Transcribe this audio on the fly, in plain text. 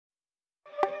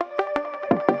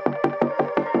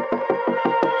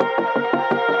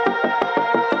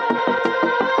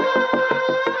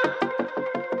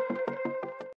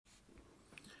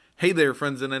Hey there,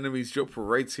 friends and enemies,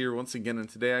 JoPaWrites here once again, and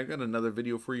today I got another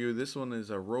video for you. This one is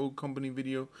a Rogue Company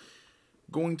video,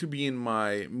 going to be in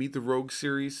my Meet the Rogue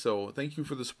series, so thank you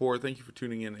for the support, thank you for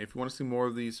tuning in. If you want to see more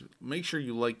of these, make sure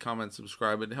you like, comment,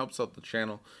 subscribe. It helps out the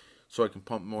channel so I can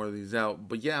pump more of these out.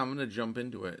 But yeah, I'm going to jump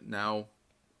into it. Now,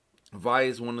 Vi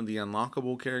is one of the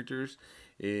unlockable characters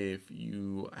if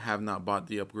you have not bought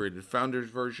the upgraded Founders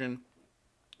version.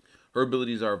 Her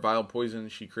abilities are Vile Poison.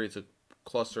 She creates a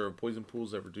cluster of poison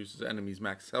pools that reduces enemies'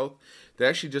 max health. They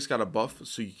actually just got a buff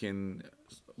so you can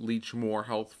leech more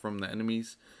health from the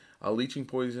enemies. Leeching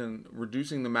poison,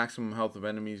 reducing the maximum health of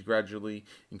enemies gradually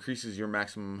increases your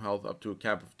maximum health up to a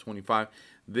cap of 25.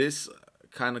 This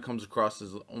kind of comes across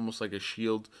as almost like a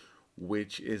shield,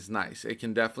 which is nice. It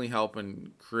can definitely help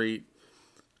and create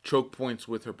choke points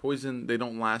with her poison. They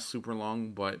don't last super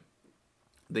long, but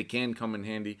they can come in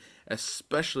handy,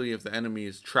 especially if the enemy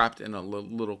is trapped in a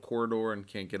little corridor and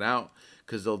can't get out,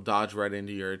 because they'll dodge right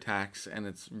into your attacks, and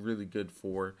it's really good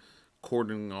for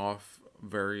cordoning off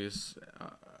various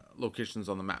locations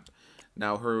on the map.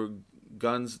 Now, her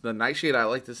guns, the Nightshade, I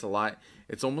like this a lot.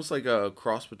 It's almost like a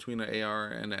cross between an AR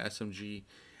and an SMG,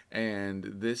 and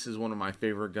this is one of my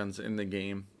favorite guns in the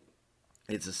game.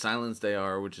 It's a silenced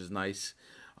AR, which is nice.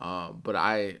 But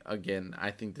I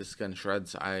think this gun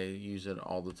shreds. I use it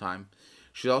all the time.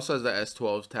 She also has the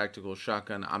S12 tactical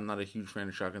shotgun. I'm not a huge fan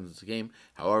of shotguns in this game.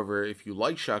 However, if you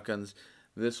like shotguns,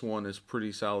 this one is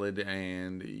pretty solid,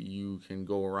 and you can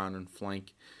go around and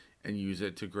flank and use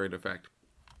it to great effect.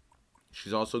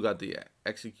 She's also got the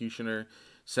Executioner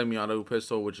semi-auto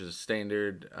pistol, which is a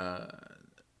standard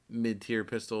mid-tier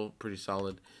pistol, pretty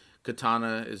solid.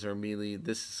 Katana is her melee.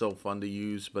 This is so fun to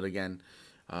use, but again,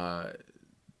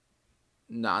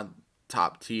 not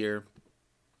top tier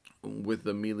with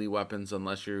the melee weapons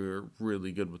unless you're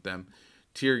really good with them.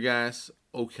 Tear gas,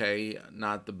 okay,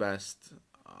 not the best.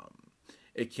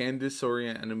 It can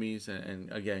disorient enemies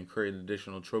and again create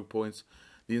additional choke points.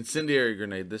 The incendiary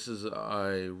grenade, this is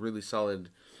a really solid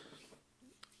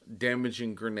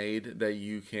damaging grenade that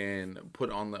you can put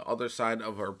on the other side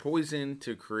of her poison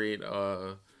to create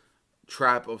a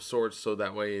trap of sorts, so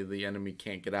that way the enemy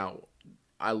can't get out.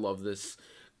 I love this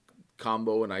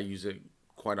combo, and I use it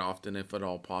quite often if at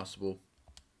all possible.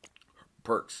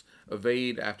 Perks: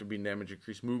 evade after being damaged,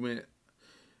 increase movement.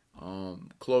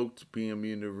 Cloaked, being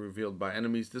immune to revealed by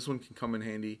enemies. This one can come in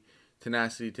handy.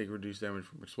 Tenacity, take reduced damage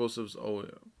from explosives. Oh,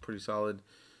 pretty solid.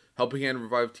 Helping Hand,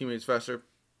 revive teammates faster.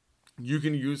 You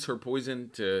can use her poison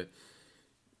to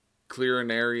clear an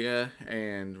area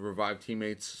and revive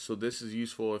teammates, so this is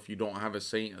useful if you don't have a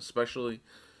Saint, especially.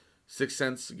 Sixth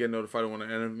Sense, get notified when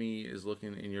an enemy is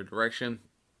looking in your direction.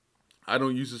 I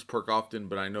don't use this perk often,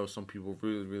 but I know some people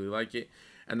really like it.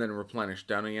 And then Replenish,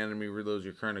 downing enemy reloads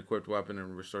your current equipped weapon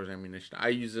and restores ammunition. I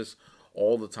use this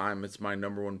all the time. It's my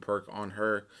 #1 perk on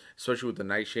her, especially with the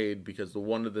Nightshade, because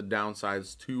one of the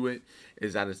downsides to it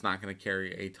is that it's not going to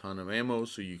carry a ton of ammo,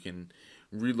 so you can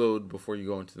reload before you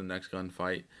go into the next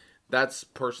gunfight. That's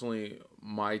personally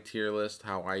my tier list,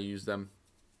 how I use them.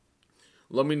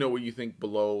 Let me know what you think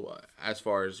below as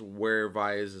far as where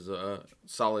Vi is as a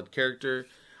solid character.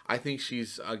 I think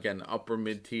she's, again, upper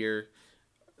mid-tier.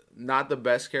 Not the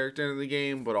best character in the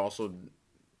game, but also,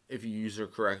 if you use her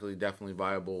correctly, definitely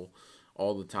viable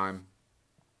all the time.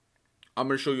 I'm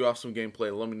going to show you off some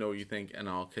gameplay. Let me know what you think, and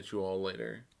I'll catch you all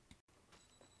later.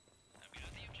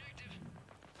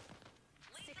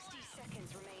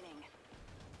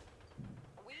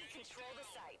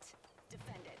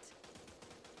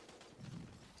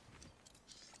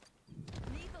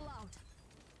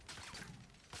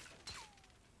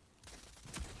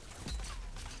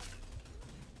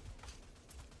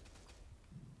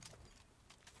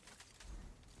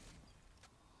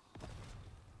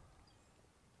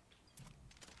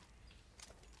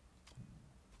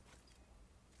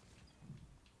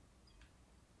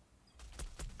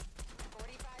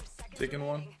 Taking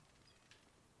one.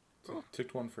 Oh,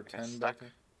 took one for 10 back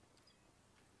there.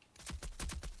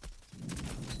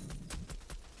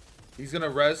 He's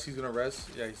gonna res. He's gonna res.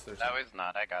 Yeah, he's thirsty. No, he's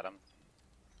not. I got him.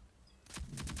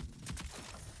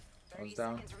 One's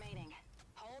down.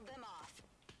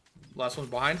 Last one's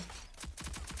behind.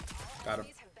 Got him.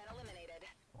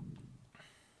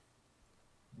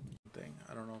 Thing.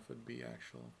 I don't know if it'd be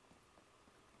actual.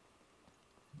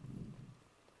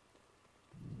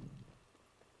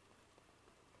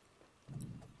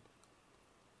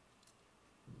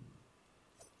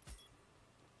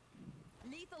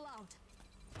 Lethal out.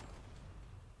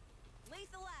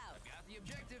 Lethal out. Got the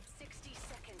objective. 60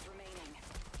 seconds remaining.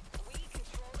 We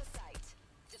control the site.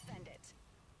 Defend it.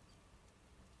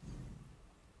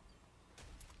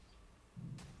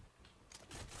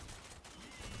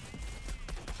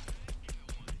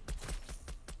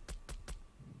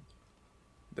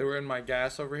 They were in my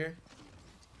gas over here.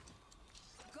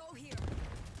 Go here.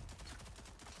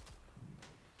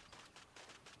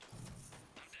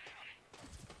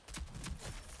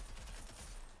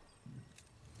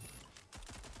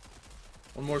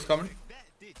 One more's coming.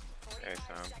 Okay, 45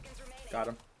 so seconds remaining. Got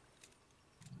him.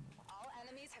 All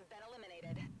enemies have been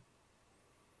eliminated.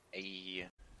 a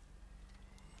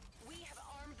We have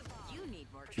armed the bomb. You need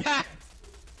more.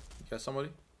 Got somebody.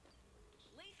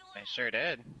 Lethal I out. sure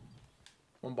did.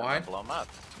 One I'm behind. gonna blow him up.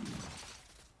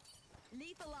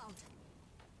 Lethal out.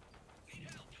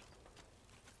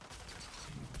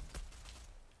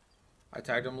 I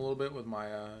tagged him a little bit with my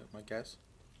my gas.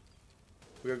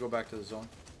 We gotta go back to the zone.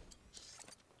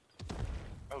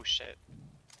 Oh shit.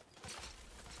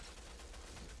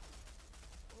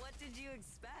 What did you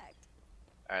expect?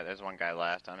 Alright, there's one guy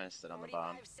left. I'm gonna sit on the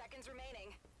bomb. 45 seconds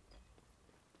remaining.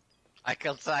 I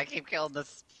keep killing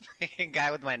this freaking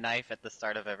guy with my knife at the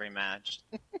start of every match.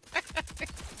 All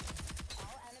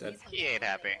Dead. enemies have He ain't been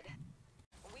happy. eliminated.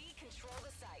 We control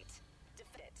the site.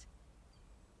 Defend it.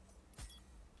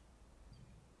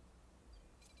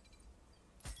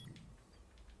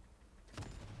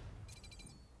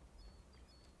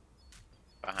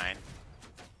 Behind.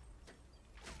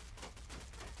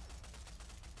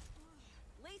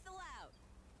 Lethal out.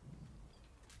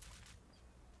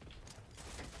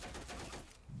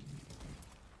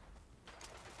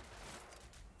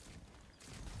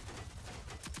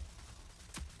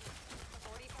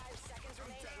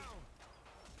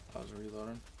 I was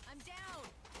reloading. I'm down.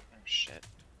 Oh shit.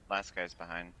 Last guy's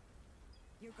behind.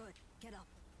 You're good. Get up.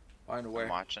 Find a I'm way.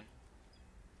 watching.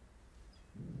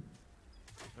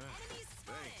 Enemies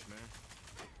spotted.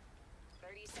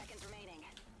 30 seconds remaining.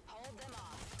 Hold them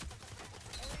off.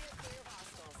 Area clear of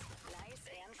hostiles. Nice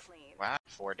and clean. Wow,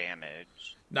 4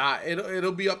 damage. Nah,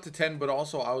 it'll be up to 10, but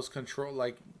also I was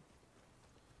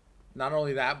not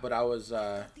only that, but I was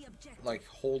The objective. like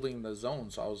holding the zone,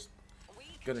 so I was We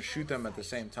gonna control shoot them at the site.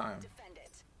 same time. Defend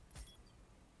it.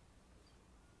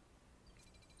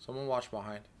 Someone watch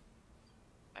behind.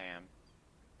 I am.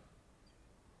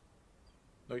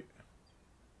 No.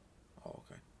 Oh,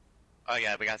 okay. Oh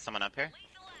yeah, we got someone up here.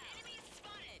 Lethal out. Enemies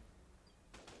spotted.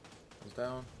 One's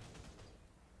down.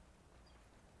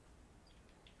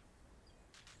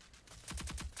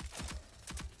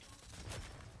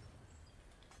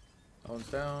 That one's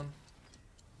down.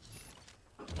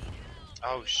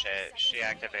 Oh shit, she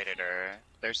activated her.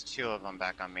 There's 2 of them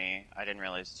back on me. I didn't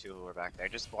realize 2 were back there.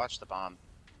 Just watch the bomb.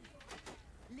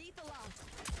 Lethal out.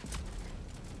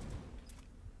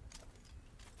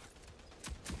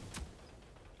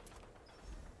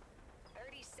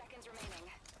 Seconds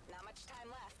remaining. Not much time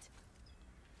left.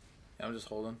 Yeah, I'm just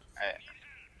holding.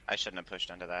 I shouldn't have pushed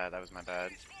into that. That was my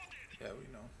bad. Yeah,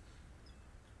 we know.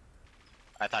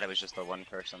 I thought it was just the one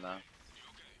person though. I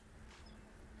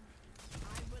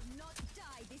will not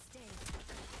die this day.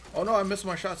 Oh no, I missed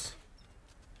my shots.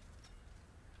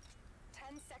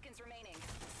 10 seconds remaining.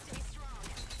 Stay strong.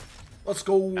 Let's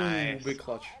go. Nice. Big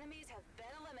clutch. All enemies have been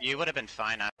eliminated. You would have been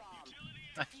fine. Bomb.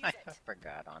 Defuse I it.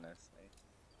 forgot, honestly.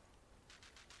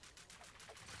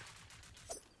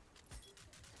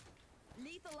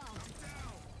 Lethal out.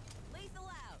 Lethal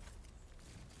out.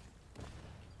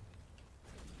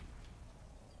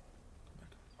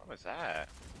 What was that?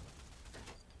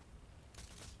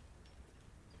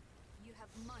 You have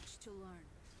much to learn.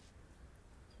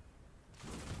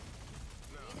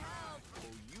 Need help.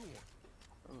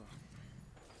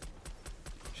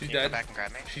 She's Can you come dead. back and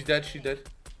grab me? She's dead. She's dead.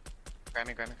 Grab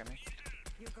me, grab me, grab me.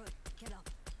 You're good. Get up.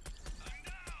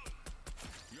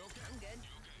 I'm good.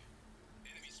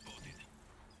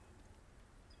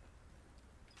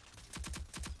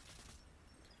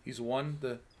 He's one.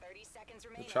 The 30 seconds the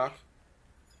remaining. chalk.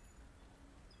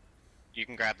 You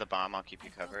can grab the bomb, I'll keep you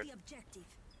I've got covered. the objective.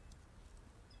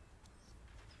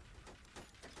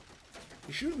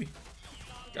 He shooting me.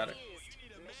 Got it.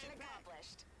 Used. Mission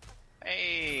accomplished.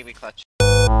 Hey, we clutch.